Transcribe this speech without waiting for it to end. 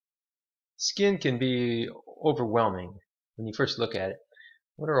Skin can be overwhelming when you first look at it.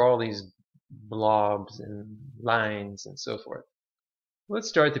 What are all these blobs and lines and so forth? Let's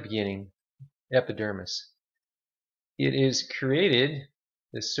start at the beginning. Epidermis. It is created,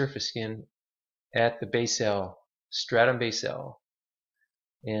 this surface skin, at the base cell, stratum basale.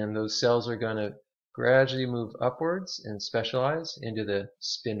 And those cells are going to gradually move upwards and specialize into the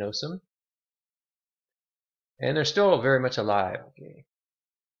spinosum. And they're still very much alive. Okay.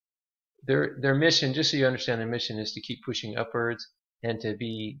 Their mission, just so you understand their mission, is to keep pushing upwards and to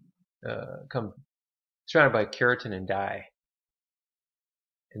become surrounded by keratin and dye.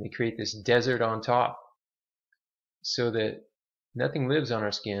 And they create this desert on top so that nothing lives on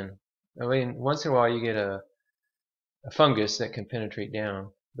our skin. I mean, once in a while you get a fungus that can penetrate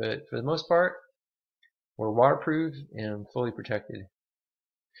down, but for the most part, we're waterproof and fully protected.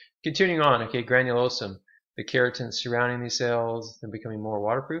 Continuing on, okay, granulosum, the keratin surrounding these cells, they're becoming more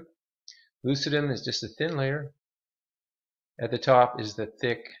waterproof. Lucidum is just a thin layer. At the top is the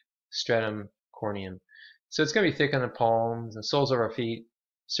thick stratum corneum. So it's going to be thick on the palms, the soles of our feet.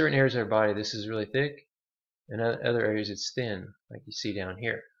 Certain areas of our body, this is really thick, and other areas it's thin, like you see down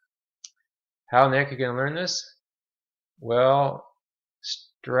here. How in the heck are you going to learn this? Well,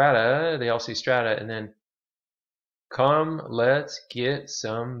 strata, they all see strata, and then come, let's get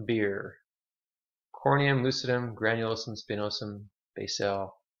some beer. Corneum, lucidum, granulosum, spinosum,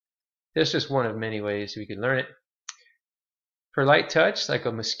 basale. That's just one of many ways we can learn it. For light touch, like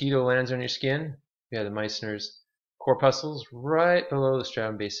a mosquito lands on your skin, we have the Meissner's corpuscles right below the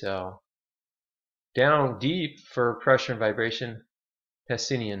stratum basale. Down deep for pressure and vibration,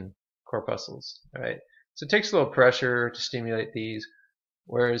 Pacinian corpuscles. All right, so it takes a little pressure to stimulate these,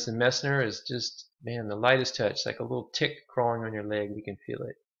 whereas the Meissner is just, man, the lightest touch, like a little tick crawling on your leg, we can feel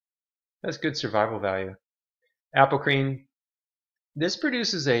it. That's good survival value. Apocrine, this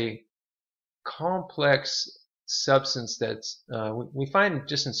produces a complex substance that's we find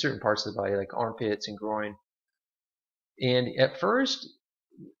just in certain parts of the body, like armpits and groin. And at first,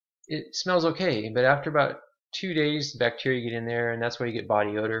 it smells okay, but after about 2 days, the bacteria get in there, and that's why you get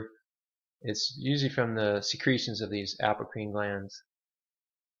body odor. It's usually from the secretions of these apocrine glands.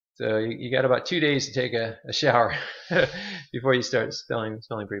 So you got about 2 days to take a shower before you start smelling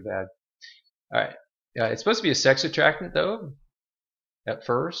pretty bad. All right, it's supposed to be a sex attractant though, at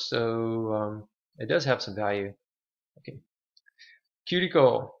first, so it does have some value. Okay,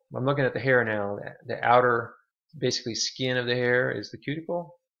 cuticle. I'm looking at the hair now. The outer, basically skin of the hair is the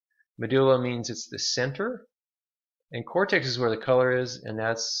cuticle. Medulla means it's the center, and cortex is where the color is, and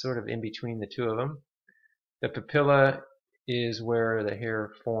that's sort of in between the two of them. The papilla is where the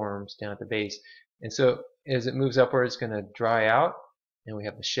hair forms down at the base, and so as it moves upward, it's going to dry out, and we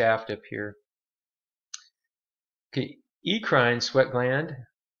have the shaft up here. Okay, eccrine, sweat gland.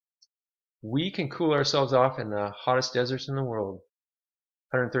 We can cool ourselves off in the hottest deserts in the world,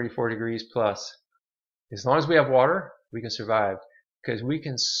 134 degrees plus. As long as we have water, we can survive, because we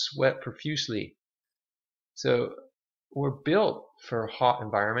can sweat profusely. So we're built for hot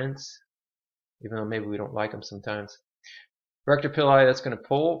environments, even though maybe we don't like them sometimes. Rector pili, that's going to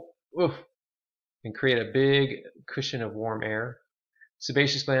pull and create a big cushion of warm air.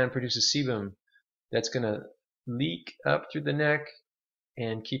 Sebaceous gland produces sebum that's going to leak up through the neck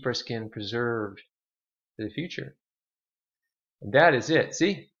and keep our skin preserved for the future. And that is it.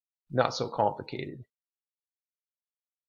 See? Not so complicated.